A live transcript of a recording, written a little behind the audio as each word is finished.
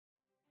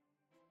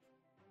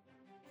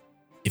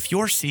If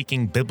you're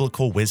seeking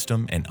biblical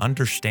wisdom and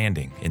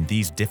understanding in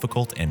these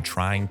difficult and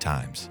trying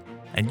times,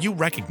 and you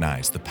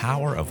recognize the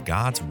power of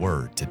God's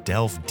Word to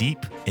delve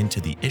deep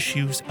into the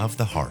issues of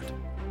the heart,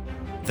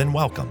 then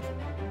welcome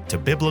to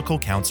Biblical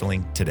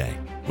Counseling Today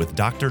with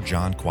Dr.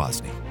 John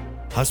Kwasny,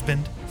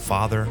 husband,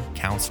 father,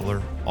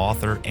 counselor,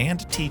 author,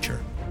 and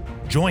teacher.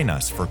 Join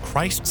us for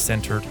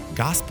Christ-centered,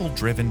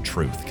 gospel-driven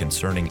truth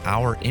concerning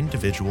our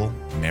individual,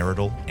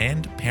 marital,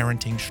 and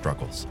parenting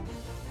struggles.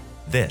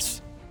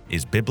 This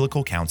is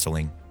Biblical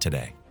Counseling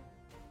Today.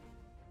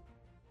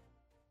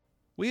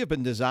 We have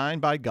been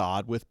designed by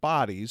God with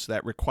bodies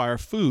that require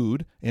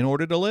food in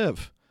order to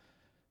live.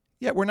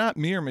 Yet we're not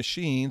mere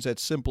machines that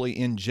simply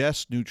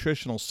ingest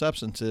nutritional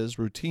substances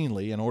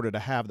routinely in order to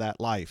have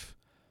that life.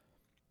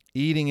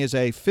 Eating is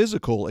a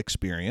physical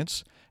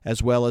experience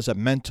as well as a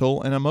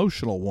mental and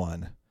emotional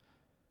one.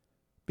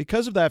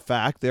 Because of that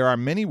fact, there are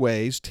many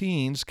ways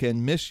teens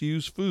can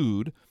misuse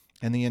food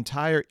and the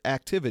entire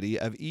activity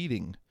of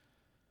eating.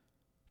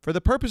 For the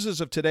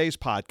purposes of today's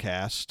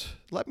podcast,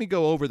 let me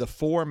go over the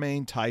four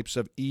main types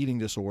of eating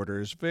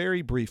disorders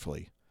very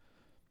briefly.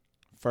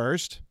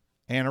 First,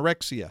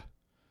 anorexia.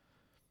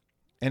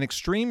 An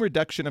extreme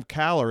reduction of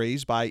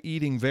calories by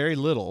eating very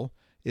little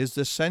is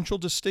the central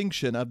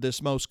distinction of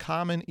this most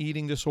common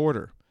eating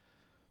disorder.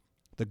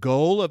 The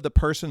goal of the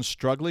person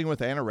struggling with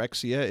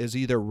anorexia is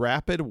either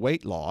rapid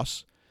weight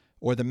loss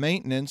or the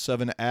maintenance of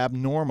an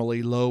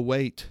abnormally low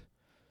weight.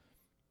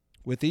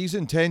 With these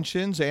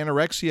intentions,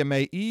 anorexia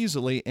may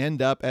easily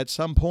end up at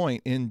some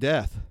point in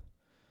death.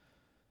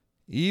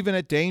 Even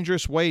at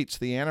dangerous weights,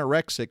 the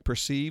anorexic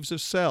perceives of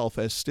self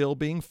as still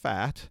being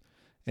fat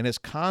and is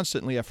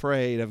constantly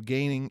afraid of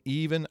gaining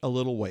even a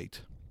little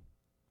weight.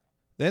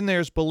 Then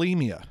there's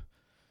bulimia.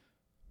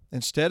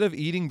 Instead of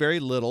eating very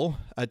little,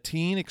 a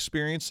teen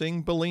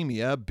experiencing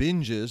bulimia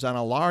binges on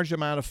a large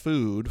amount of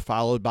food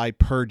followed by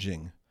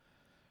purging.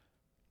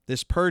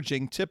 This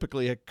purging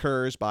typically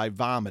occurs by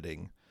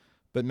vomiting,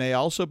 but may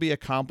also be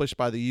accomplished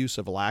by the use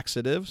of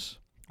laxatives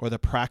or the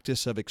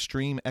practice of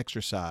extreme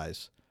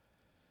exercise.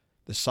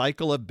 The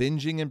cycle of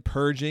binging and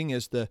purging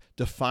is the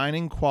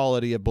defining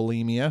quality of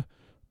bulimia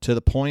to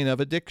the point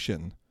of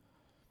addiction.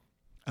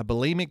 A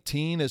bulimic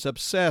teen is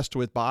obsessed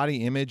with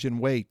body image and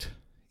weight,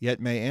 yet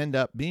may end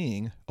up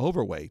being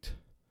overweight.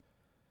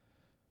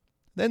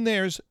 Then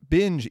there's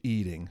binge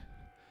eating.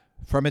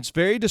 From its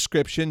very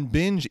description,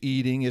 binge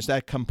eating is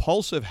that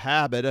compulsive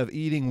habit of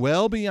eating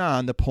well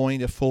beyond the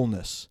point of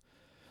fullness.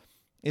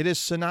 It is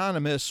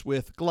synonymous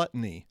with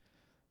gluttony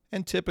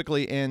and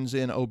typically ends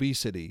in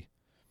obesity.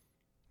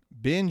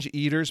 Binge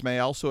eaters may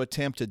also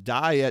attempt to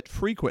diet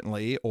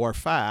frequently or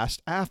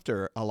fast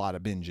after a lot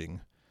of binging.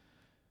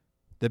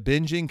 The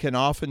binging can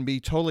often be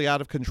totally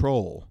out of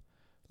control.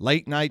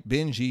 Late-night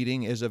binge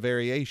eating is a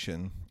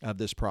variation of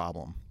this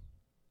problem.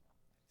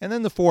 And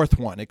then the fourth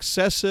one,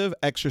 excessive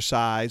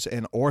exercise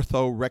and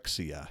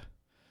orthorexia.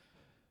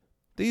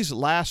 These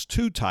last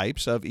two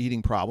types of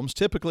eating problems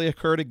typically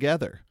occur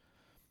together.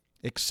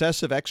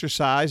 Excessive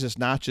exercise is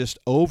not just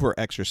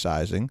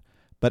over-exercising,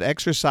 but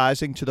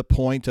exercising to the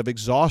point of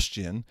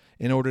exhaustion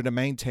in order to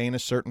maintain a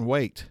certain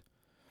weight.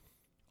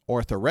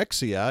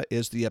 Orthorexia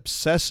is the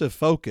obsessive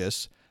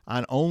focus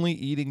on only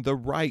eating the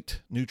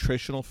right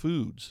nutritional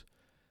foods,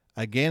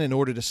 again in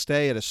order to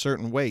stay at a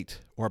certain weight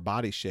or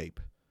body shape.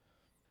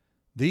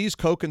 These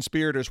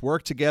co-conspirators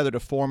work together to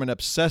form an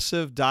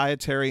obsessive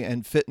dietary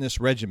and fitness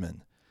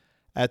regimen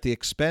at the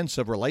expense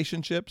of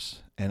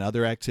relationships and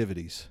other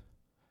activities.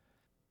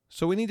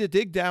 So we need to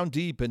dig down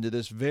deep into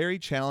this very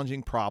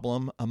challenging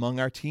problem among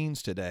our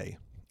teens today,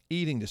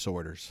 eating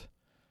disorders,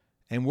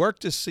 and work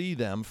to see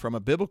them from a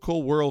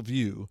biblical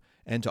worldview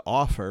and to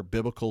offer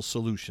biblical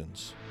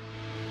solutions.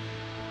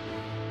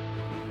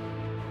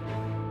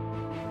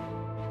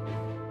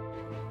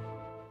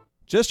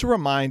 Just a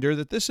reminder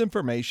that this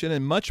information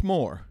and much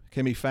more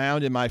can be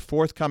found in my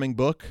forthcoming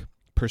book,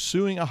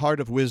 Pursuing a Heart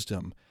of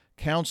Wisdom,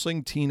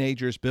 Counseling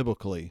Teenagers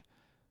Biblically,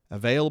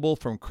 available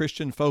from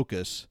Christian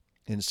Focus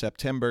in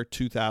September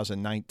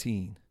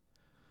 2019.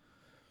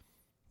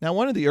 Now,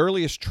 one of the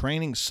earliest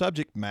training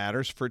subject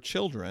matters for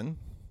children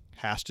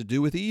has to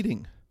do with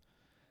eating.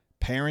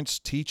 Parents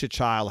teach a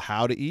child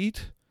how to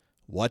eat,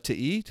 what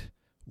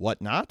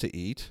not to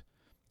eat,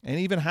 and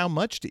even how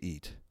much to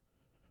eat.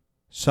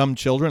 Some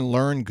children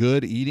learn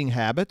good eating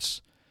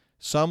habits.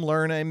 Some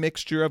learn a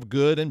mixture of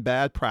good and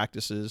bad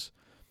practices,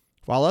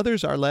 while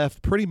others are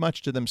left pretty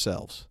much to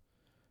themselves.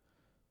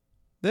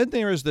 Then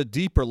there is the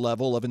deeper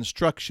level of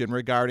instruction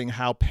regarding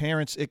how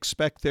parents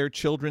expect their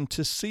children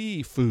to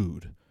see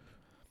food,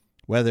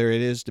 whether it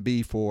is to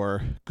be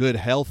for good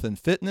health and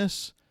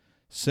fitness,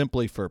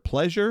 simply for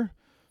pleasure,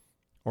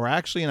 or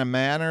actually in a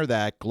manner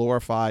that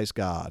glorifies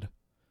God.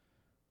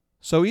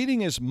 So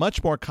eating is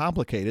much more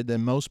complicated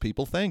than most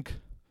people think.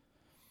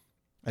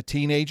 A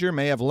teenager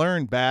may have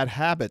learned bad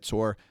habits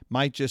or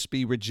might just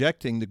be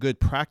rejecting the good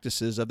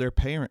practices of their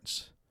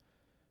parents.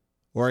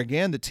 Or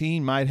again, the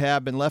teen might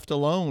have been left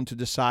alone to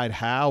decide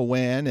how,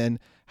 when, and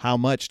how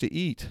much to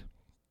eat.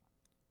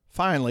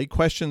 Finally,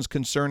 questions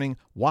concerning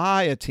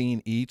why a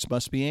teen eats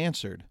must be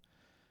answered.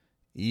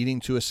 eating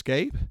to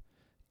escape,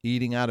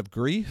 eating out of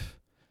grief,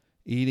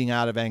 eating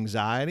out of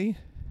anxiety,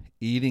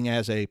 eating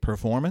as a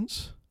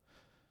performance.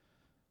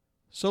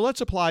 So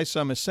let's apply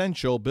some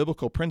essential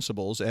biblical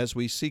principles as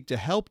we seek to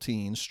help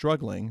teens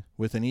struggling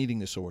with an eating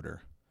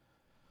disorder.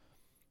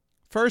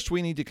 First,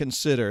 we need to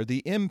consider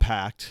the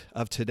impact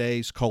of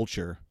today's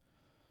culture.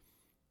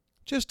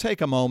 Just take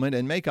a moment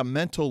and make a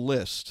mental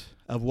list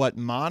of what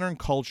modern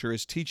culture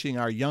is teaching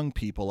our young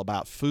people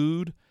about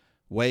food,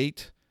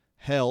 weight,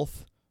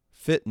 health,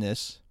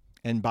 fitness,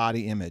 and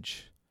body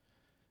image.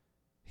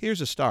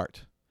 Here's a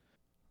start.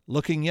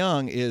 Looking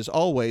young is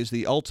always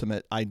the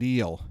ultimate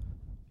ideal.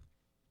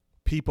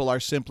 People are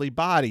simply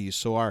bodies,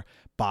 so our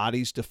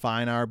bodies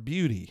define our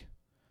beauty.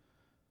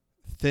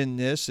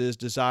 Thinness is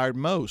desired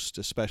most,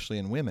 especially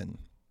in women.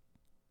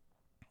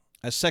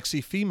 A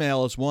sexy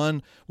female is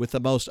one with the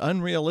most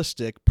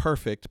unrealistic,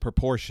 perfect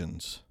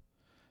proportions.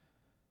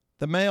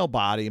 The male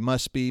body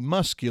must be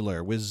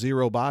muscular with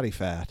zero body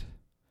fat.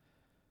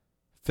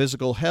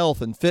 Physical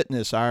health and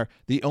fitness are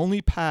the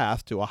only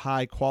path to a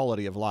high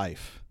quality of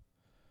life.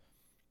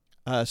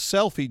 A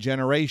selfie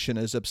generation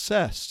is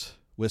obsessed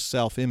with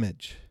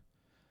self-image.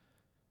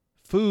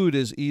 Food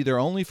is either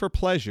only for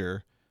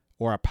pleasure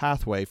or a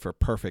pathway for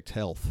perfect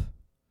health.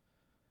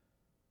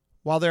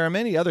 While there are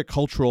many other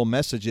cultural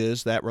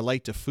messages that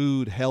relate to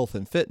food, health,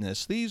 and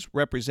fitness, these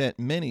represent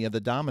many of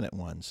the dominant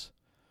ones.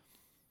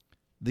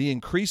 The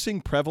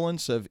increasing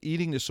prevalence of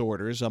eating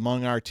disorders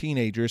among our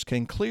teenagers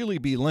can clearly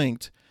be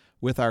linked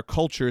with our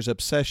culture's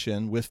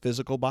obsession with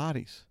physical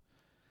bodies.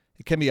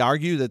 It can be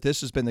argued that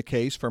this has been the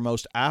case for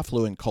most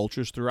affluent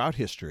cultures throughout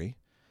history,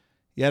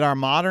 yet our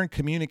modern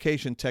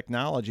communication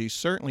technology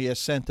certainly has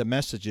sent the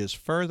messages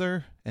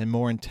further and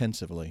more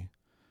intensively.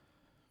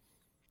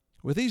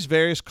 With these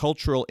various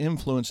cultural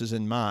influences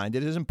in mind,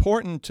 it is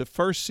important to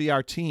first see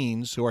our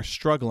teens who are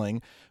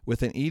struggling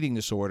with an eating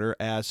disorder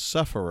as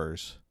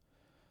sufferers.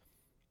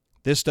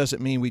 This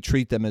doesn't mean we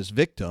treat them as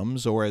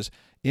victims or as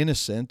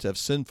innocent of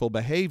sinful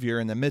behavior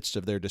in the midst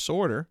of their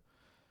disorder.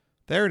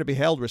 They are to be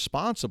held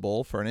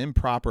responsible for an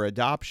improper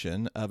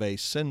adoption of a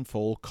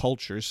sinful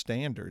culture's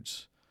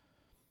standards.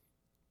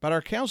 But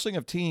our counseling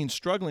of teens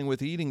struggling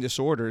with eating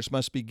disorders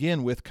must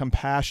begin with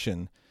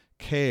compassion,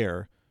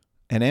 care,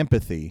 and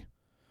empathy.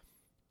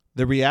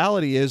 The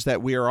reality is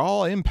that we are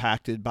all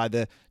impacted by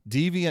the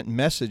deviant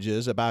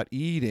messages about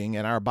eating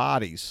and our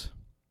bodies,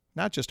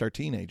 not just our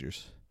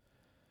teenagers.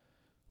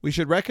 We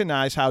should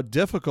recognize how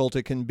difficult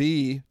it can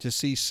be to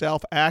see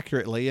self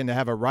accurately and to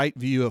have a right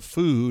view of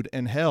food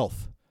and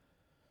health.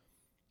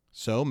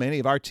 So many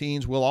of our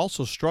teens will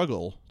also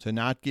struggle to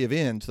not give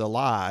in to the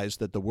lies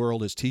that the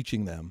world is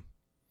teaching them.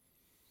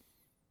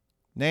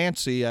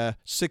 Nancy, a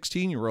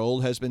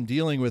 16-year-old, has been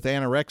dealing with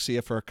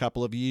anorexia for a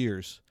couple of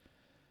years.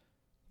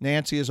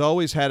 Nancy has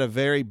always had a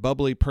very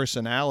bubbly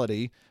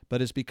personality, but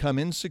has become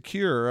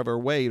insecure of her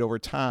weight over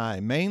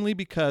time, mainly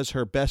because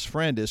her best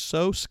friend is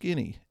so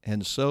skinny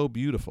and so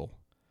beautiful.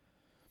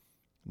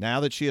 Now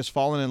that she has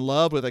fallen in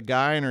love with a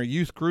guy in her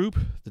youth group,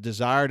 the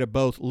desire to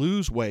both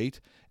lose weight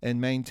and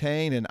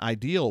maintain an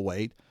ideal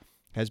weight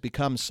has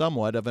become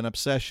somewhat of an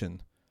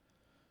obsession.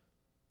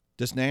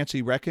 Does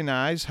Nancy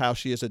recognize how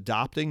she is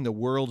adopting the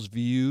world's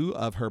view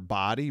of her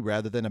body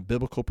rather than a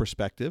biblical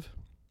perspective?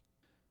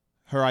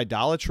 Her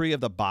idolatry of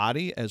the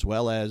body, as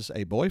well as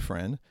a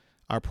boyfriend,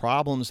 are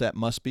problems that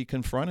must be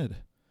confronted.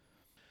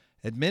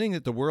 Admitting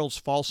that the world's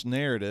false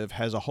narrative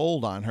has a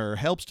hold on her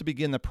helps to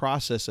begin the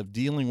process of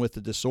dealing with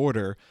the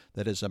disorder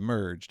that has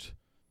emerged.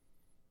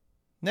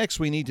 Next,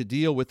 we need to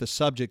deal with the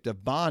subject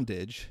of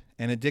bondage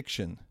and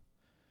addiction.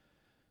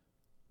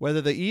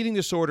 Whether the eating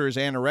disorder is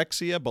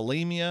anorexia,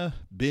 bulimia,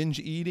 binge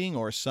eating,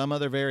 or some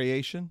other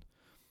variation,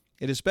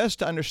 it is best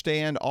to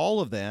understand all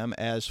of them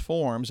as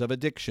forms of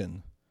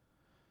addiction.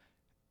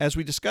 As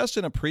we discussed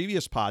in a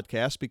previous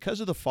podcast, because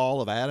of the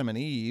fall of Adam and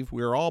Eve,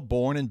 we are all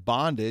born in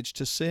bondage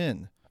to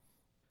sin.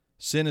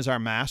 Sin is our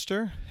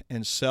master,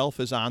 and self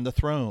is on the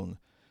throne.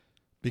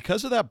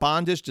 Because of that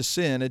bondage to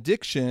sin,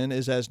 addiction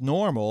is as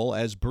normal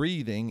as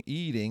breathing,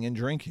 eating, and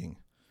drinking.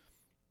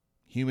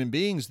 Human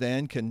beings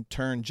then can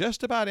turn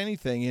just about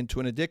anything into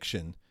an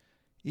addiction,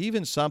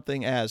 even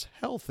something as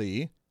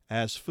healthy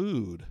as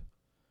food.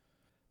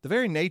 The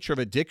very nature of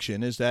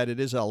addiction is that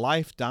it is a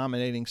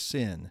life-dominating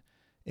sin,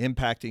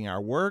 impacting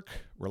our work,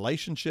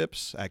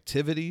 relationships,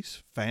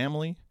 activities,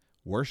 family,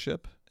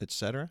 worship,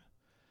 etc.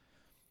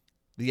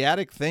 The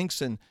addict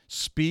thinks and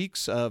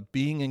speaks of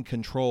being in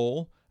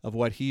control of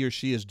what he or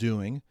she is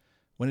doing,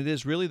 when it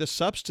is really the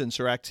substance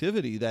or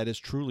activity that is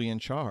truly in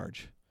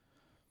charge.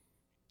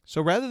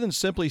 So rather than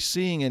simply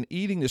seeing an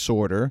eating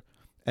disorder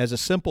as a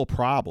simple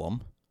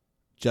problem,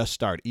 just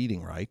start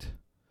eating right,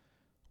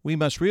 we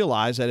must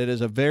realize that it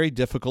is a very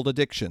difficult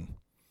addiction.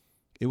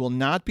 It will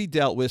not be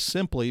dealt with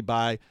simply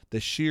by the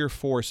sheer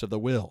force of the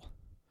will.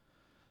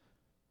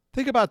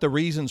 Think about the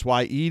reasons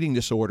why eating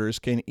disorders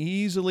can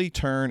easily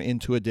turn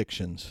into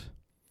addictions.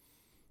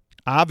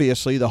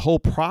 Obviously, the whole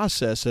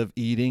process of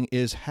eating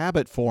is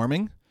habit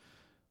forming.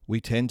 We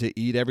tend to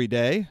eat every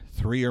day,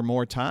 3 or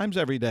more times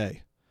every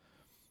day.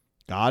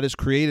 God has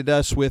created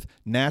us with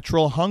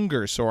natural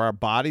hunger, so our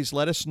bodies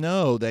let us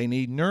know they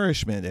need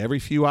nourishment every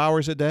few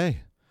hours a day.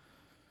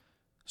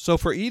 So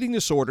for eating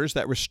disorders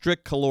that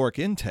restrict caloric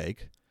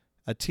intake,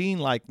 a teen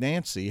like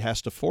Nancy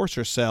has to force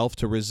herself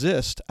to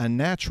resist a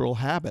natural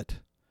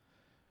habit.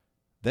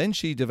 Then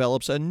she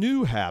develops a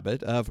new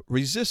habit of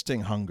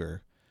resisting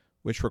hunger,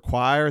 which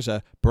requires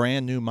a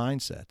brand new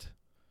mindset.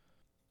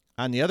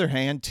 On the other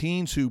hand,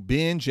 teens who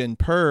binge and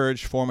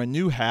purge form a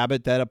new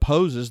habit that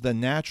opposes the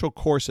natural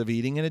course of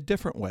eating in a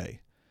different way.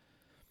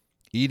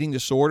 Eating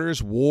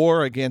disorders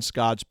war against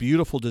God's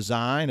beautiful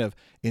design of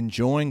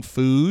enjoying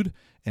food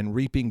and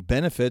reaping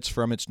benefits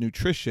from its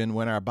nutrition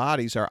when our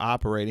bodies are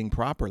operating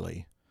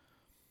properly.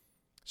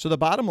 So the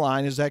bottom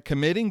line is that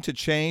committing to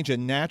change a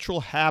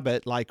natural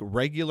habit like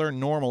regular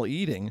normal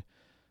eating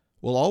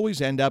will always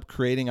end up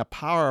creating a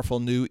powerful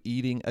new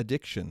eating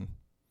addiction.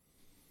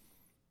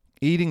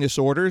 Eating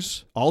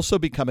disorders also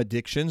become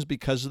addictions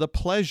because of the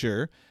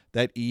pleasure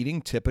that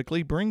eating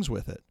typically brings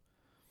with it.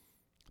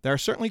 There are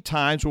certainly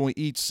times when we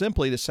eat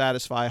simply to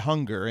satisfy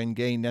hunger and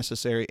gain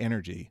necessary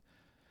energy.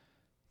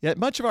 Yet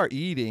much of our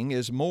eating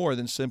is more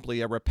than simply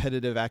a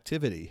repetitive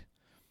activity.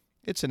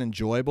 It's an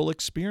enjoyable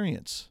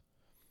experience.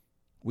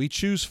 We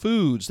choose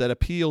foods that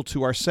appeal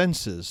to our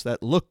senses,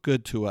 that look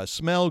good to us,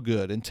 smell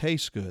good, and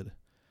taste good.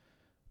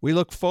 We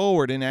look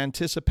forward in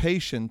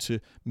anticipation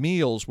to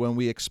meals when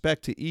we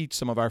expect to eat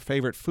some of our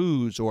favorite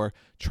foods or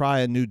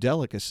try a new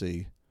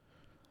delicacy.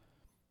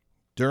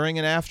 During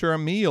and after a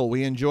meal,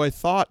 we enjoy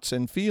thoughts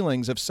and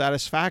feelings of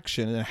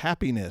satisfaction and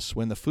happiness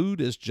when the food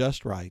is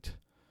just right.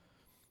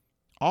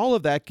 All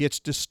of that gets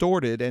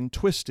distorted and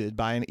twisted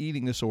by an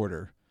eating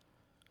disorder.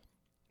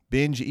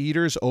 Binge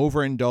eaters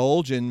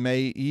overindulge and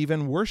may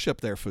even worship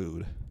their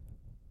food.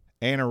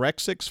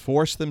 Anorexics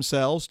force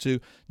themselves to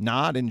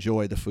not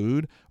enjoy the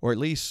food, or at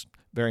least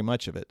very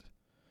much of it.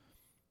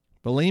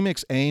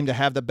 Bulimics aim to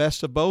have the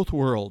best of both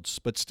worlds,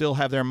 but still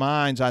have their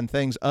minds on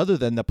things other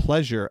than the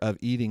pleasure of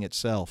eating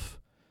itself.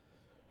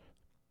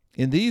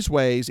 In these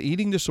ways,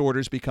 eating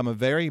disorders become a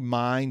very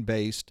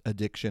mind-based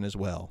addiction as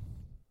well.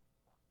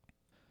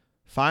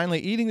 Finally,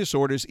 eating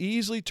disorders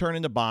easily turn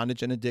into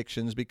bondage and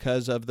addictions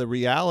because of the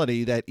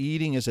reality that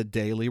eating is a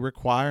daily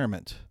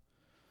requirement.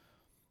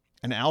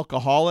 An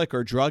alcoholic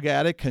or drug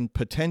addict can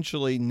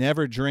potentially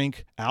never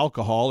drink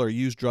alcohol or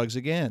use drugs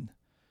again.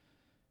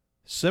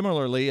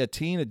 Similarly, a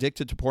teen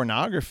addicted to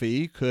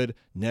pornography could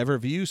never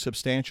view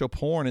substantial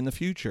porn in the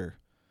future.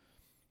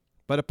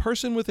 But a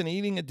person with an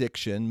eating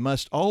addiction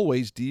must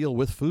always deal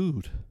with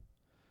food.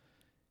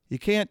 You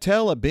can't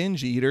tell a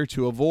binge eater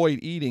to avoid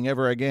eating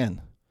ever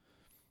again.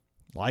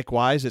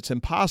 Likewise, it's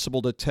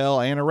impossible to tell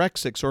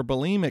anorexics or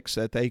bulimics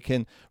that they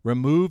can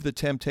remove the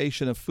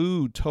temptation of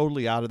food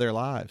totally out of their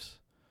lives.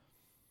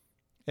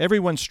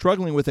 Everyone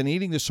struggling with an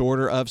eating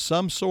disorder of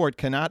some sort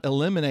cannot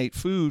eliminate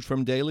food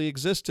from daily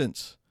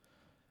existence.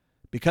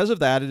 Because of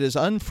that, it is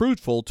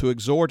unfruitful to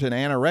exhort an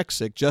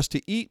anorexic just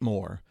to eat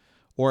more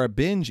or a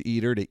binge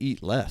eater to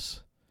eat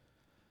less.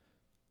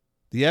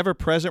 The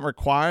ever-present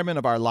requirement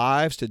of our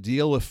lives to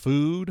deal with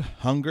food,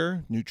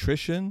 hunger,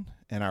 nutrition,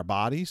 and our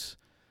bodies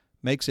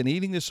makes an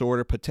eating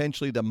disorder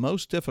potentially the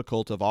most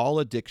difficult of all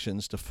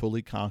addictions to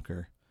fully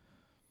conquer.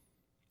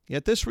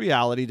 Yet this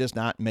reality does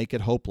not make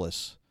it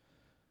hopeless.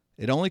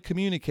 It only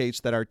communicates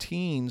that our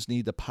teens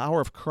need the power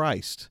of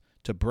Christ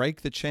to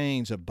break the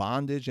chains of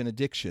bondage and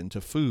addiction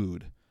to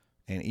food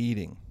and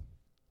eating.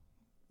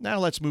 Now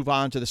let's move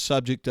on to the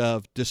subject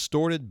of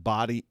distorted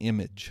body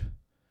image.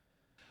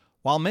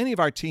 While many of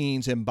our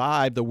teens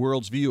imbibe the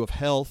world's view of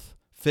health,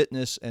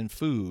 fitness, and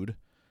food,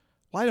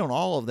 why don't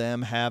all of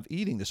them have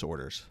eating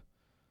disorders?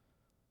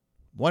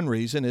 One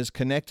reason is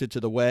connected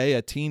to the way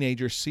a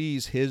teenager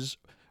sees his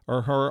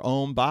or her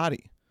own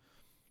body.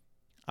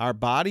 Our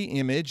body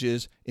image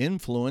is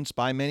influenced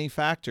by many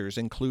factors,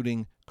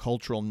 including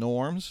cultural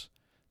norms,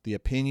 the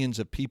opinions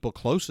of people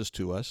closest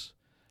to us,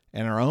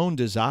 and our own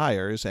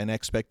desires and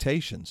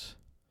expectations.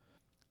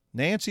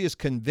 Nancy is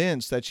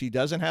convinced that she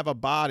doesn't have a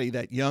body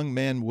that young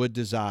men would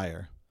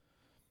desire.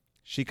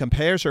 She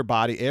compares her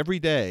body every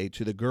day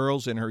to the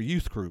girls in her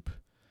youth group,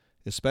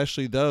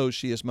 especially those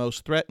she is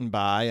most threatened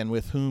by and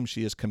with whom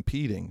she is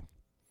competing.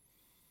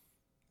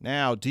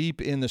 Now,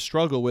 deep in the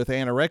struggle with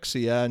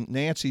anorexia,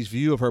 Nancy's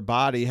view of her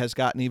body has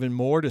gotten even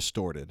more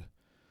distorted.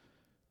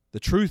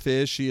 The truth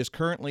is, she is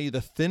currently the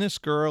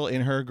thinnest girl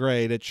in her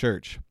grade at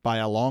church, by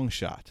a long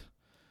shot.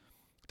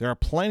 There are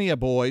plenty of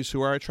boys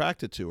who are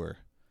attracted to her,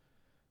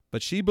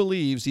 but she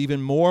believes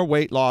even more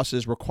weight loss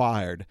is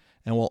required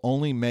and will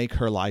only make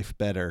her life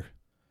better.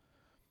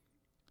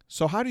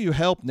 So how do you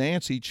help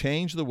Nancy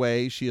change the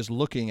way she is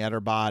looking at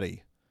her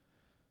body?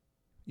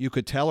 You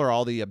could tell her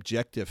all the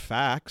objective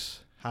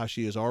facts, how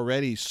she is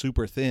already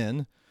super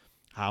thin,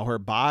 how her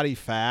body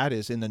fat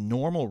is in the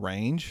normal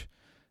range,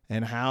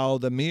 and how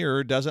the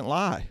mirror doesn't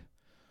lie.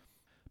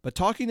 But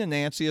talking to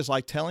Nancy is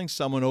like telling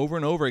someone over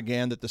and over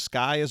again that the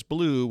sky is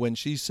blue when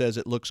she says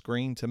it looks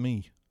green to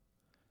me.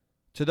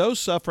 To those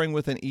suffering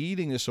with an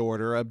eating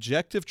disorder,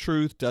 objective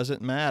truth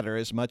doesn't matter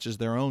as much as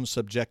their own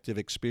subjective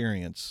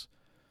experience.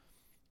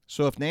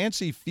 So if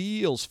Nancy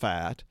feels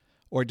fat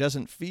or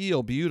doesn't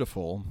feel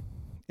beautiful,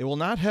 it will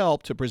not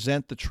help to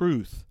present the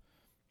truth,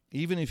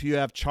 even if you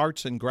have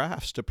charts and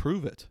graphs to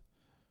prove it.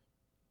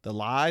 The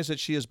lies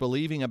that she is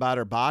believing about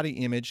her body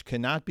image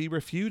cannot be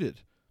refuted,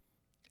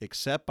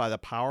 except by the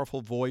powerful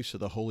voice of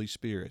the Holy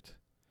Spirit.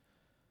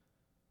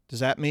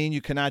 Does that mean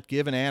you cannot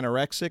give an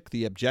anorexic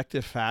the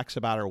objective facts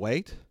about her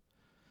weight?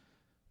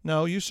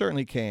 No, you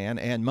certainly can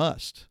and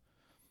must.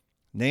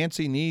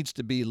 Nancy needs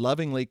to be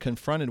lovingly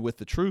confronted with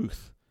the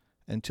truth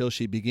until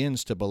she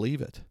begins to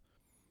believe it.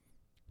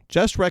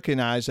 Just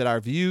recognize that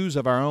our views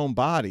of our own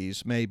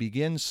bodies may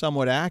begin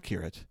somewhat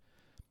accurate,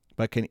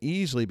 but can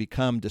easily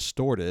become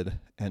distorted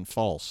and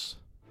false.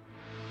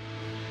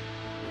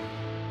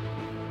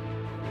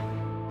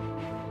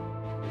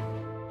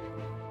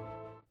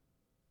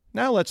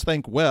 Now let's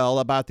think well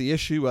about the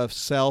issue of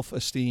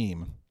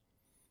self-esteem.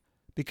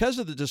 Because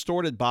of the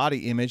distorted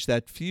body image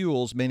that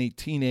fuels many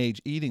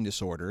teenage eating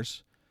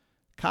disorders,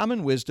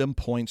 common wisdom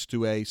points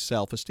to a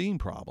self-esteem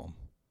problem.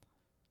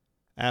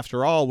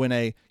 After all, when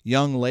a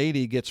young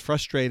lady gets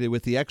frustrated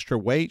with the extra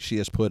weight she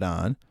has put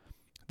on,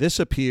 this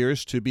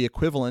appears to be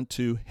equivalent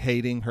to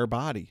hating her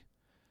body.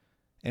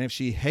 And if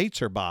she hates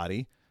her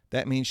body,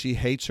 that means she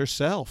hates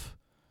herself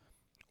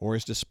or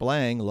is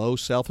displaying low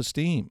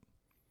self-esteem.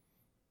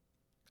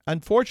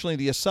 Unfortunately,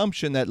 the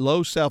assumption that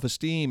low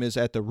self-esteem is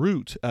at the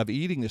root of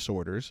eating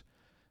disorders,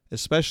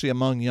 especially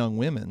among young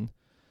women,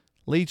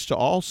 leads to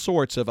all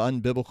sorts of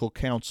unbiblical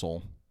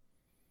counsel.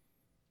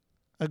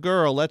 A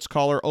girl, let's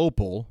call her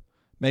Opal,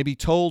 may be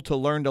told to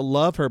learn to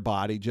love her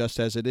body just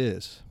as it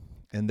is,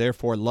 and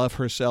therefore love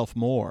herself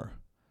more.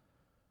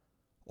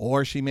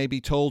 Or she may be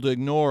told to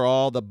ignore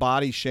all the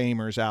body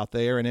shamers out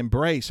there and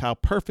embrace how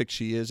perfect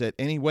she is at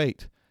any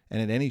weight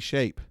and at any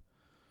shape.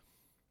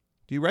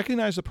 Do you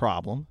recognize the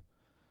problem?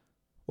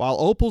 While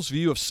Opal's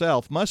view of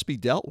self must be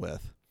dealt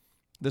with,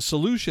 the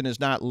solution is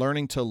not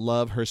learning to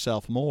love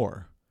herself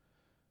more.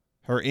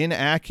 Her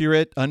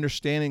inaccurate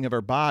understanding of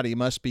her body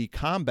must be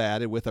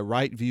combated with a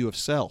right view of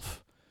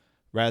self,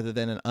 rather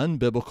than an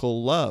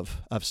unbiblical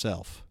love of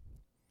self.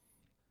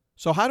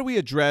 So how do we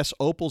address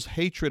Opal's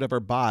hatred of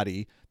her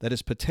body that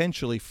is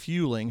potentially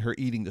fueling her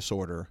eating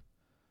disorder?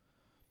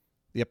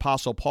 The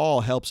Apostle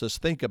Paul helps us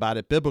think about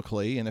it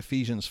biblically in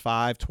Ephesians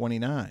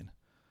 5:29.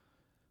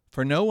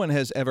 For no one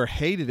has ever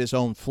hated his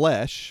own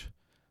flesh,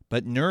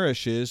 but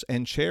nourishes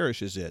and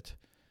cherishes it,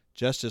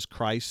 just as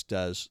Christ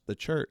does the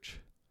church.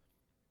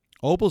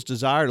 Opal's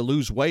desire to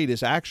lose weight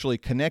is actually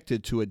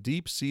connected to a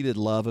deep-seated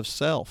love of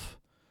self.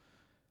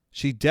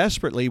 She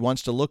desperately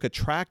wants to look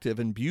attractive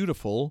and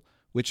beautiful,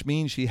 which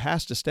means she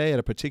has to stay at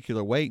a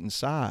particular weight and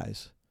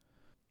size.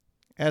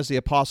 As the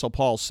Apostle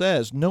Paul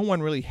says, no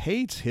one really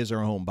hates his or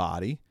her own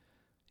body,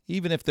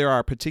 even if there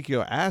are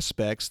particular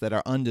aspects that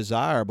are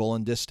undesirable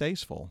and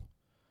distasteful.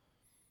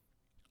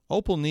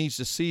 Opal needs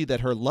to see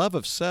that her love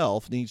of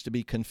self needs to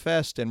be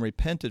confessed and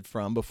repented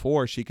from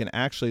before she can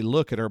actually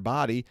look at her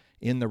body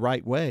in the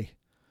right way.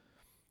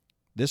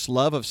 This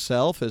love of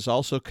self is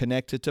also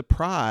connected to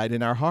pride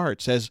in our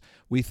hearts, as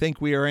we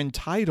think we are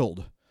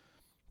entitled,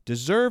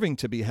 deserving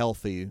to be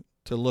healthy,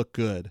 to look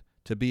good,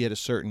 to be at a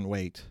certain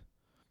weight.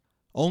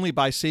 Only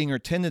by seeing her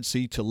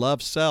tendency to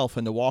love self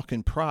and to walk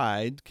in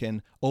pride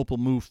can Opal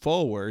move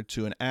forward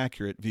to an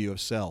accurate view of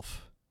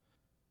self.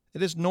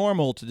 It is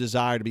normal to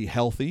desire to be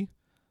healthy,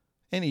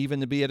 and even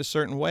to be at a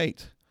certain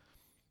weight.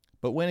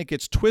 But when it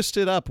gets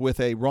twisted up with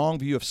a wrong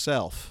view of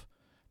self,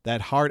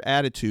 that heart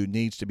attitude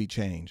needs to be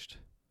changed.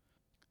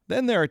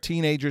 Then there are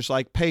teenagers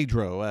like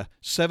Pedro, a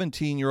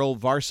 17-year-old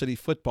varsity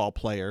football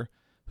player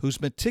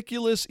whose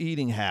meticulous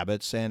eating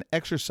habits and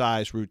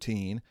exercise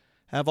routine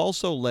have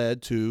also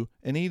led to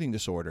an eating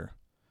disorder.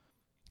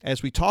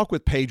 As we talk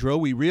with Pedro,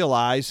 we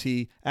realize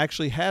he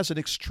actually has an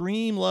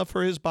extreme love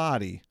for his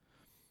body,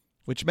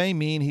 which may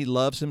mean he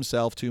loves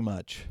himself too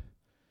much.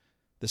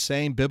 The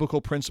same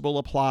biblical principle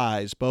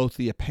applies. Both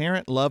the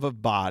apparent love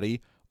of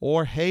body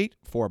or hate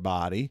for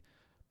body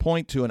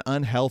point to an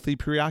unhealthy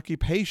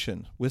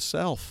preoccupation with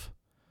self.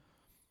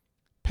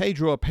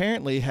 Pedro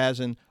apparently has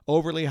an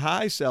overly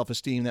high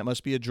self-esteem that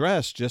must be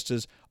addressed, just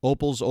as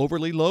Opal's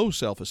overly low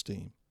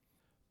self-esteem.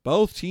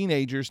 Both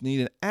teenagers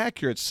need an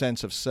accurate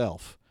sense of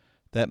self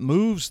that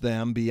moves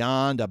them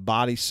beyond a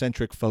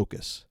body-centric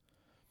focus.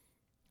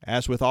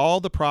 As with all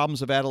the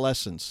problems of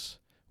adolescence,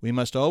 we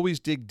must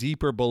always dig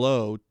deeper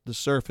below the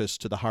surface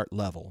to the heart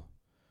level.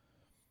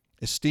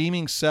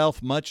 Esteeming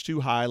self much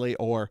too highly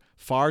or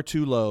far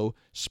too low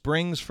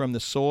springs from the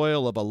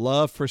soil of a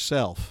love for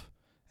self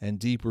and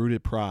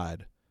deep-rooted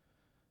pride.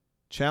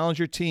 Challenge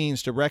your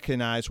teens to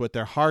recognize what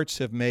their hearts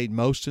have made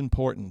most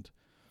important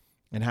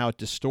and how it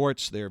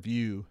distorts their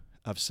view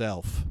of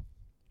self.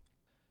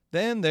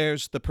 Then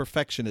there's the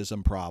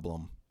perfectionism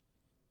problem.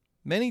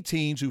 Many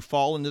teens who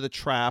fall into the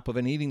trap of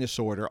an eating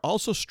disorder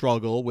also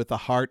struggle with the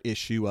heart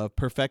issue of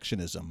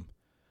perfectionism.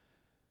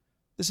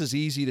 This is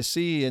easy to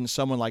see in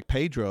someone like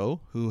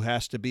Pedro, who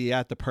has to be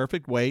at the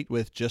perfect weight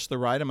with just the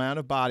right amount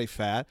of body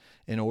fat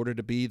in order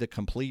to be the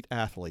complete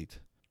athlete.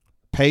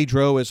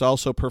 Pedro is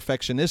also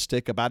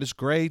perfectionistic about his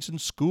grades in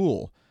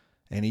school,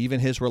 and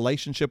even his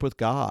relationship with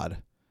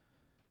God.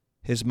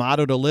 His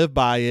motto to live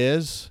by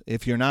is,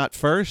 if you're not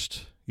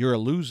first, you're a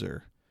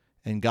loser,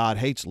 and God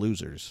hates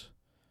losers.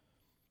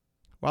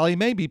 While he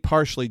may be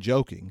partially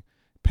joking,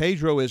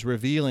 Pedro is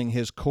revealing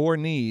his core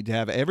need to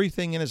have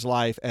everything in his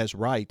life as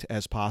right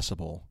as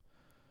possible.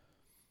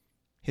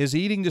 His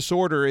eating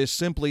disorder is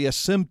simply a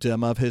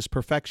symptom of his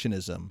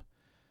perfectionism,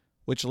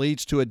 which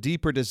leads to a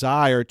deeper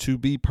desire to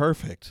be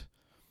perfect,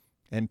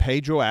 and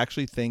Pedro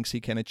actually thinks he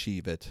can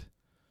achieve it.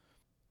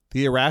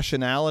 The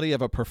irrationality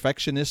of a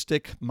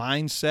perfectionistic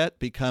mindset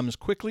becomes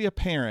quickly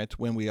apparent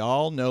when we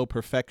all know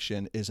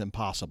perfection is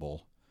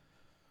impossible.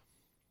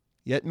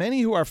 Yet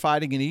many who are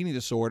fighting an eating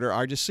disorder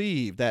are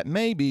deceived that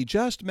maybe,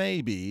 just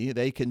maybe,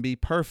 they can be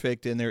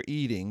perfect in their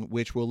eating,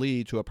 which will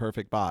lead to a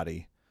perfect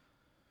body.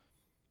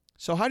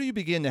 So how do you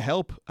begin to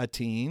help a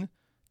teen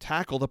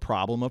tackle the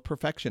problem of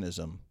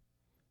perfectionism?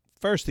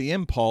 First, the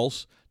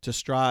impulse to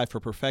strive for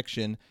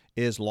perfection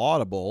is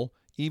laudable,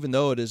 even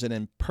though it is an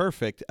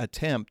imperfect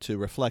attempt to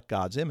reflect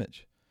God's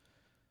image.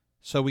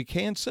 So we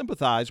can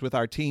sympathize with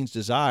our teen's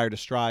desire to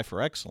strive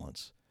for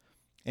excellence,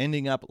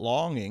 ending up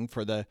longing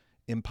for the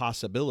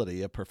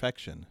impossibility of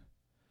perfection.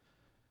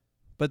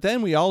 But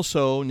then we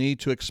also need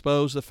to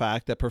expose the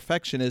fact that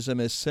perfectionism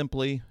is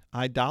simply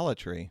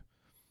idolatry,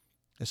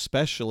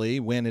 especially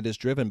when it is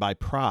driven by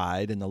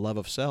pride and the love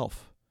of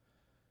self.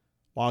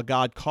 While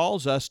God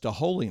calls us to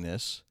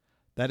holiness,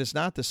 that is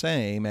not the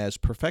same as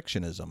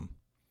perfectionism.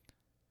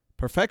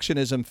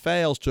 Perfectionism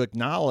fails to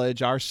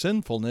acknowledge our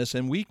sinfulness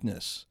and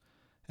weakness,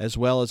 as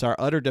well as our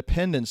utter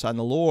dependence on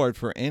the Lord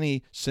for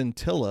any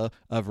scintilla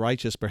of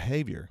righteous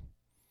behavior.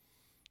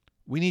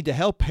 We need to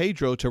help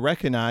Pedro to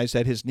recognize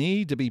that his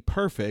need to be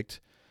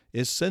perfect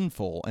is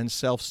sinful and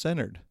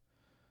self-centered.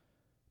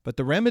 But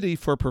the remedy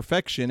for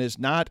perfection is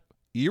not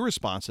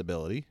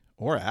irresponsibility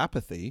or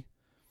apathy.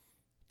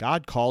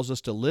 God calls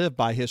us to live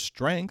by his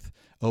strength,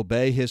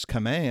 obey his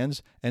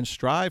commands, and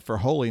strive for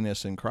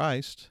holiness in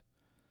Christ.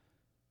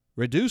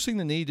 Reducing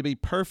the need to be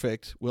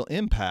perfect will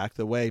impact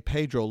the way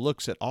Pedro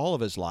looks at all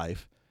of his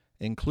life,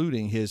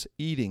 including his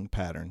eating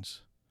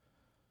patterns.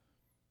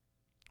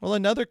 Well,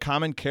 another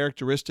common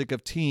characteristic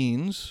of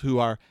teens who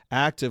are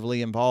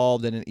actively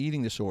involved in an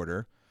eating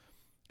disorder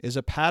is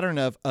a pattern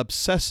of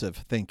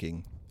obsessive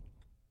thinking.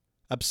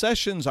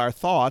 Obsessions are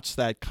thoughts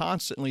that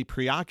constantly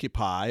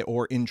preoccupy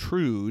or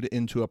intrude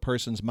into a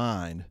person's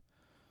mind.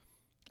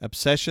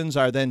 Obsessions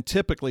are then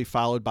typically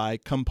followed by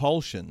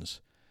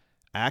compulsions,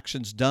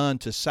 actions done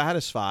to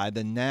satisfy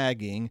the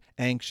nagging,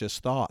 anxious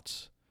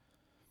thoughts.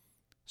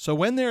 So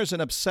when there is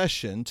an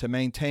obsession to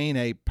maintain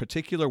a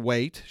particular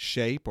weight,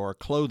 shape, or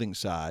clothing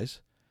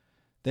size,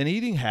 then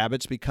eating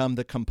habits become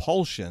the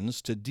compulsions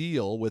to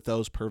deal with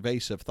those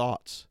pervasive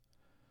thoughts.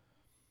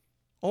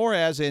 Or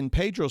as in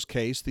Pedro's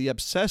case, the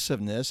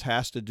obsessiveness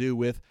has to do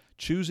with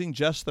choosing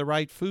just the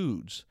right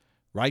foods,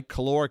 right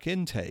caloric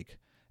intake,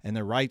 and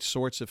the right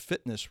sorts of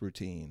fitness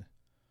routine.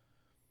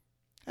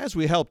 As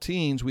we help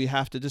teens, we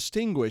have to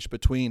distinguish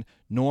between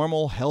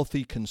normal,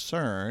 healthy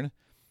concern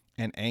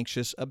and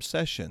anxious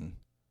obsession.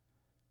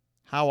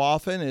 How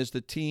often is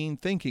the teen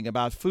thinking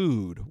about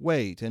food,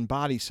 weight, and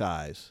body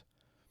size?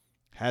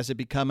 Has it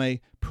become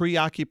a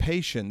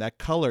preoccupation that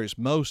colors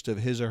most of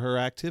his or her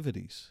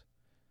activities?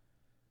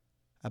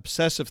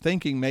 Obsessive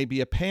thinking may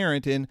be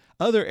apparent in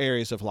other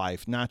areas of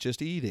life, not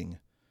just eating.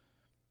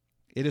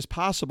 It is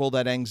possible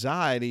that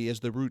anxiety is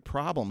the root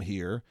problem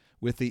here,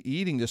 with the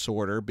eating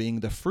disorder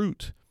being the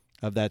fruit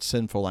of that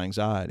sinful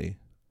anxiety.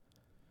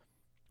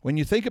 When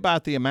you think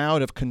about the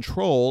amount of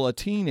control a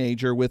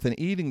teenager with an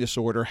eating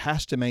disorder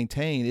has to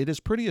maintain, it is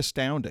pretty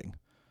astounding.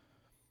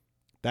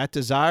 That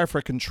desire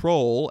for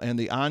control and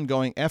the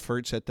ongoing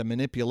efforts at the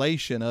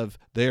manipulation of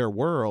their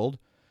world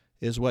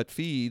is what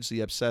feeds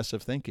the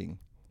obsessive thinking.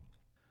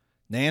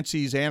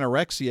 Nancy's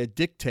anorexia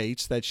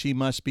dictates that she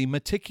must be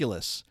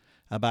meticulous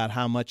about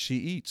how much she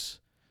eats.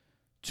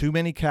 Too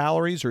many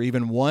calories or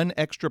even 1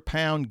 extra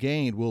pound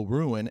gained will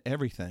ruin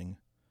everything.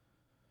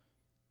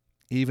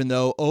 Even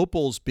though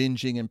Opal's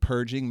binging and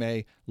purging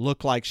may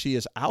look like she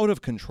is out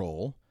of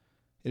control,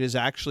 it is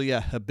actually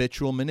a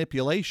habitual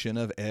manipulation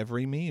of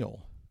every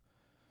meal.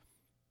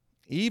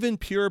 Even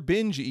pure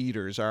binge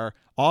eaters are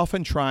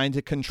often trying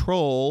to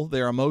control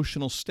their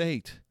emotional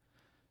state,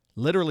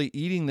 literally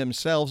eating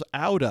themselves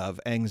out of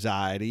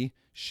anxiety,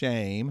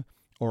 shame,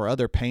 or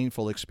other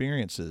painful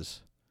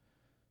experiences.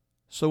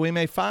 So we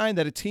may find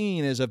that a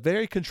teen is a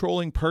very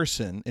controlling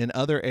person in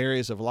other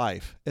areas of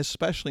life,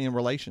 especially in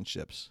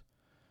relationships.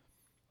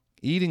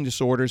 Eating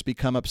disorders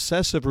become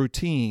obsessive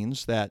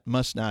routines that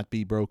must not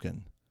be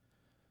broken.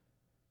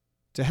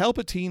 To help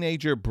a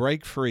teenager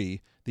break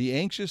free, the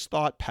anxious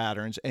thought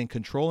patterns and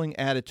controlling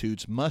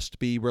attitudes must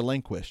be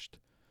relinquished,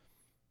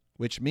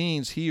 which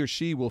means he or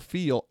she will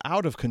feel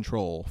out of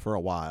control for a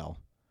while.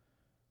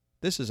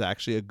 This is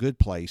actually a good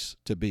place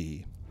to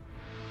be.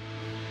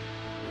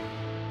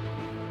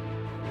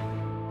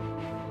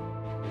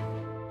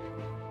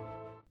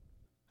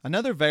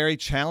 Another very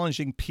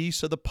challenging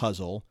piece of the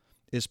puzzle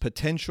is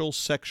potential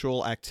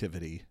sexual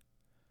activity.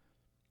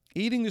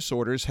 Eating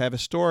disorders have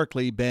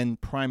historically been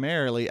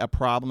primarily a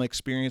problem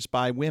experienced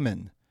by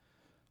women,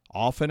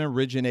 often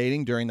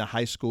originating during the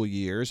high school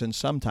years and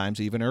sometimes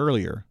even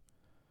earlier.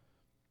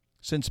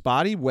 Since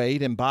body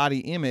weight and body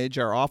image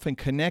are often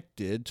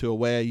connected to a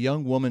way a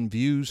young woman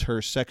views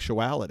her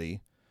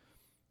sexuality,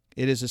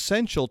 it is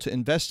essential to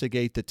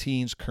investigate the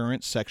teen's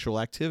current sexual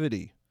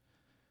activity.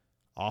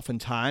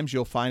 Oftentimes,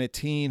 you'll find a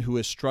teen who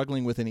is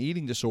struggling with an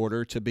eating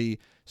disorder to be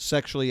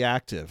sexually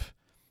active,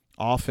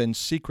 often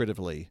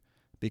secretively,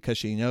 because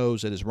she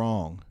knows it is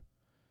wrong.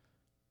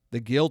 The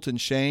guilt and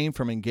shame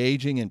from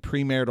engaging in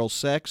premarital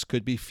sex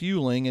could be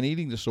fueling an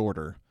eating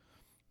disorder,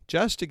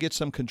 just to get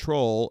some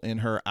control in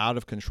her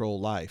out-of-control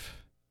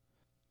life.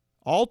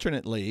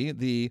 Alternately,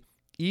 the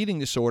eating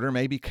disorder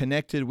may be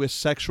connected with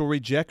sexual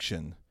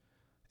rejection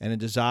and a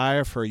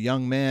desire for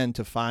young men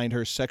to find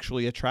her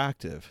sexually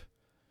attractive.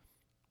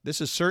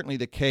 This is certainly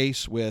the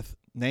case with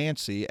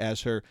Nancy,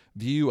 as her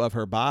view of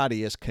her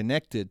body is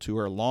connected to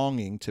her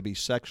longing to be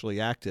sexually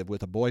active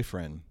with a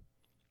boyfriend.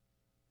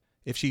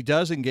 If she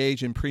does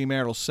engage in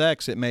premarital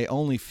sex, it may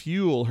only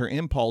fuel her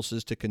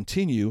impulses to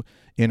continue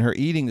in her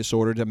eating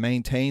disorder to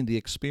maintain the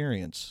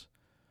experience.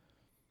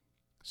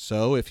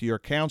 So, if you're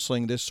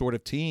counseling this sort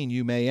of teen,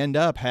 you may end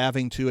up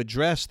having to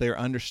address their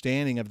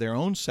understanding of their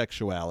own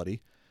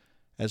sexuality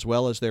as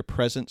well as their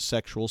present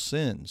sexual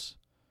sins.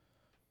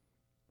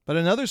 But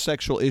another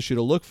sexual issue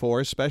to look for,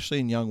 especially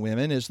in young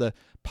women, is the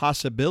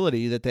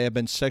possibility that they have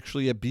been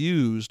sexually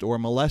abused or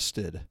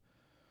molested.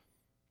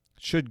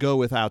 It should go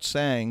without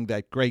saying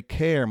that great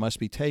care must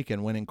be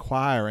taken when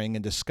inquiring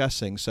and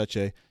discussing such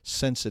a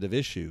sensitive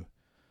issue.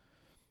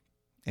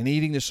 An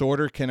eating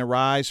disorder can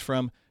arise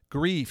from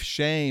grief,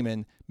 shame,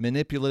 and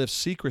manipulative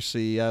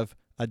secrecy of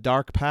a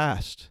dark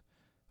past,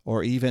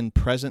 or even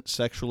present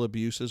sexual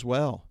abuse as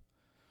well.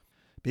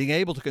 Being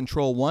able to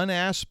control one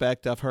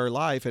aspect of her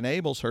life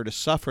enables her to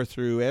suffer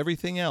through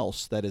everything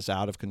else that is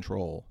out of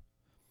control.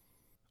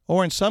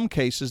 Or in some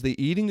cases, the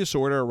eating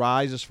disorder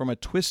arises from a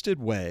twisted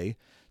way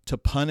to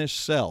punish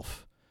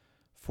self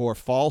for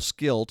false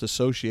guilt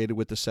associated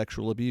with the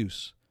sexual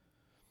abuse.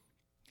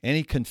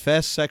 Any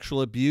confessed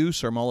sexual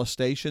abuse or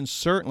molestation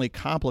certainly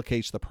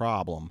complicates the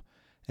problem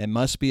and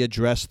must be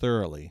addressed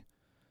thoroughly.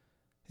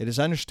 It is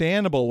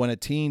understandable when a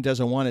teen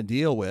doesn't want to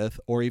deal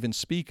with or even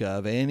speak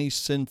of any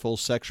sinful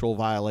sexual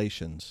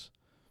violations.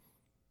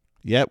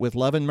 Yet with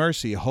love and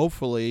mercy,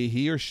 hopefully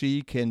he or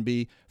she can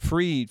be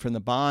freed from the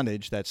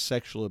bondage that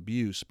sexual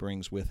abuse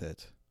brings with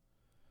it.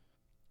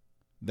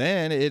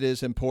 Then it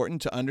is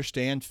important to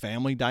understand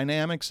family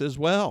dynamics as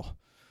well.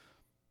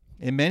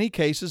 In many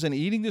cases, an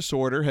eating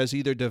disorder has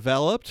either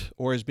developed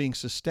or is being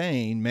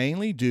sustained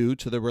mainly due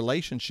to the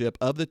relationship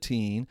of the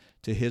teen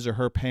to his or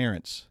her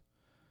parents.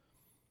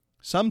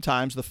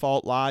 Sometimes the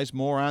fault lies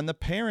more on the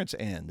parent's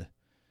end.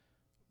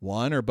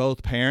 One or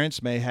both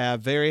parents may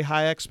have very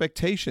high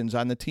expectations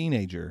on the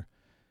teenager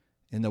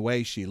in the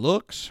way she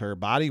looks, her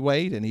body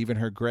weight, and even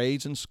her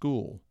grades in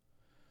school.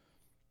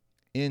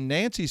 In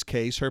Nancy's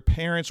case, her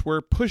parents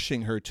were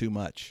pushing her too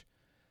much,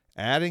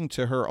 adding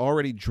to her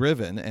already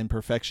driven and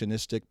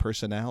perfectionistic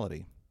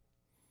personality.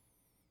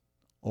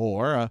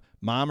 Or a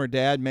mom or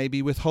dad may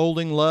be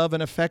withholding love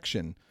and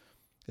affection,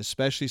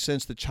 especially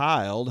since the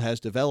child has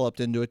developed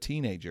into a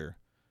teenager.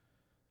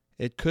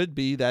 It could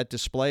be that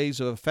displays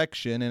of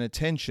affection and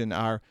attention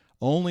are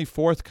only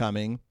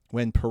forthcoming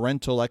when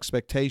parental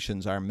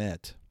expectations are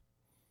met.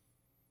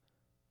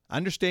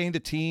 Understanding the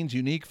teen's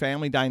unique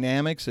family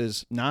dynamics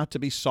is not to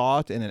be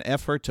sought in an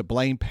effort to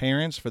blame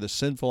parents for the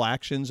sinful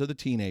actions of the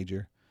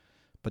teenager,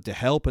 but to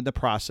help in the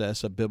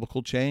process of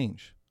biblical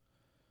change.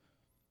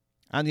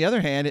 On the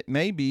other hand, it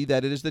may be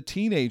that it is the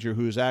teenager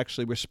who is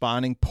actually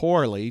responding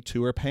poorly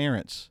to her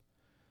parents.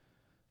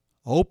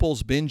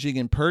 Opal's binging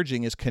and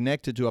purging is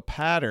connected to a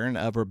pattern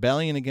of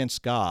rebellion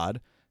against God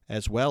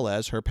as well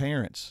as her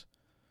parents.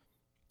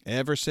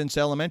 Ever since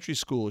elementary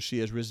school, she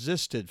has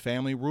resisted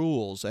family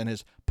rules and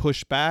has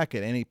pushed back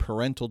at any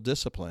parental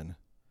discipline.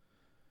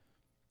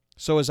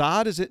 So as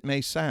odd as it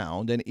may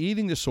sound, an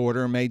eating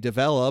disorder may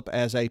develop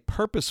as a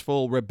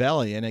purposeful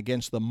rebellion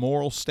against the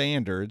moral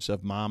standards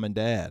of mom and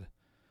dad.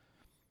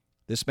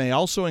 This may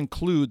also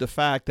include the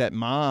fact that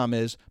mom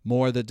is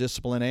more the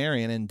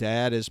disciplinarian and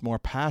dad is more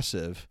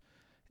passive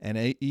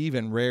and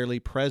even rarely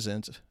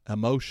present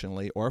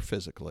emotionally or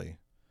physically.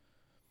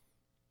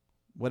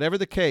 Whatever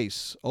the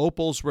case,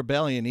 Opal's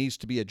rebellion needs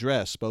to be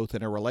addressed both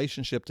in her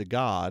relationship to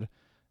God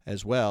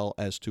as well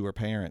as to her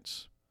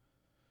parents.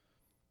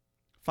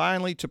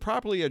 Finally, to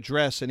properly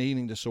address an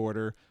eating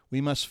disorder, we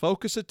must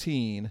focus a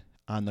teen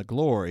on the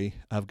glory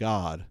of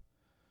God.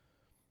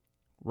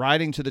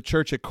 Writing to the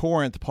church at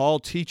Corinth, Paul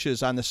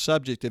teaches on the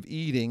subject of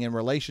eating in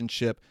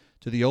relationship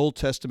to the Old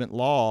Testament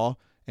law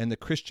and the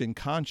Christian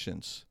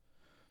conscience.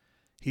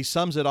 He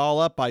sums it all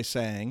up by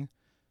saying,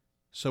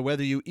 "So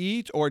whether you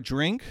eat or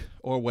drink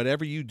or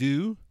whatever you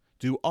do,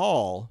 do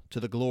all to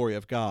the glory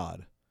of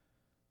God."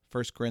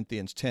 1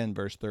 Corinthians 10,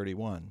 verse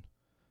 31.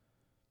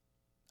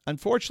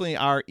 Unfortunately,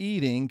 our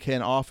eating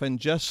can often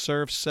just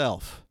serve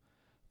self,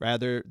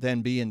 rather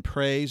than be in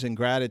praise and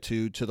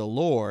gratitude to the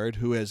Lord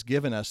who has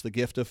given us the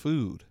gift of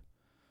food.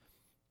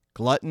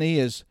 Gluttony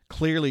is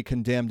clearly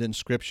condemned in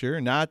Scripture,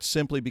 not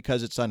simply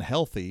because it's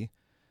unhealthy,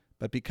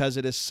 but because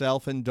it is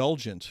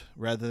self-indulgent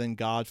rather than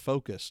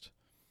God-focused.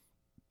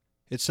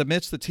 It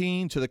submits the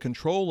teen to the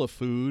control of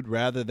food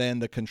rather than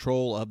the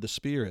control of the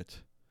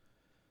spirit.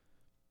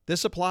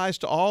 This applies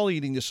to all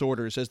eating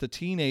disorders, as the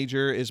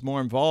teenager is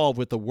more involved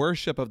with the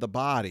worship of the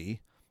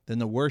body than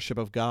the worship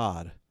of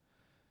God.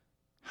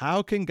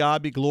 How can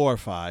God be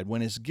glorified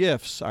when His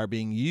gifts are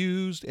being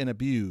used and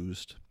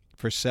abused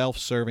for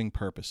self-serving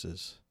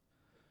purposes?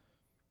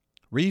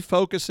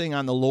 Refocusing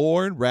on the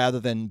Lord rather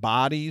than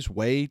bodies,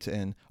 weight,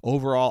 and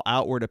overall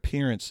outward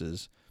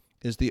appearances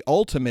is the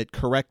ultimate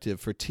corrective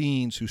for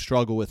teens who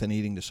struggle with an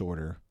eating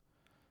disorder.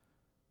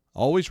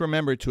 Always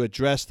remember to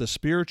address the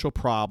spiritual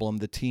problem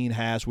the teen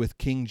has with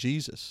King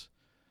Jesus,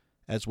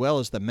 as well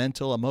as the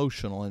mental,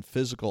 emotional, and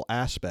physical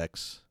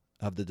aspects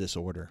of the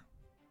disorder.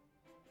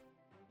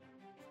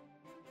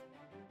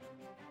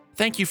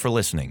 Thank you for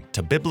listening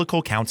to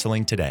Biblical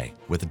Counseling Today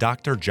with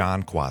Dr.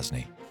 John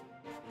Kwasny.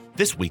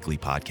 This weekly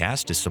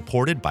podcast is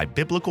supported by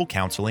Biblical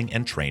Counseling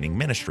and Training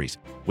Ministries,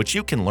 which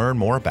you can learn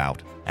more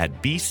about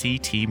at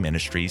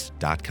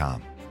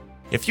bctministries.com.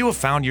 If you have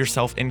found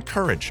yourself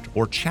encouraged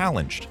or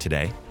challenged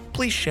today,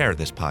 please share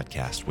this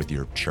podcast with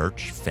your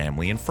church,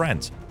 family, and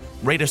friends.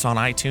 Rate us on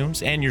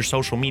iTunes and your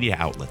social media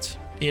outlets.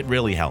 It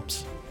really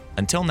helps.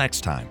 Until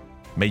next time,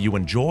 may you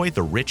enjoy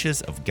the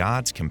riches of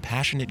God's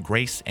compassionate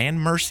grace and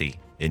mercy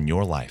in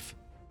your life.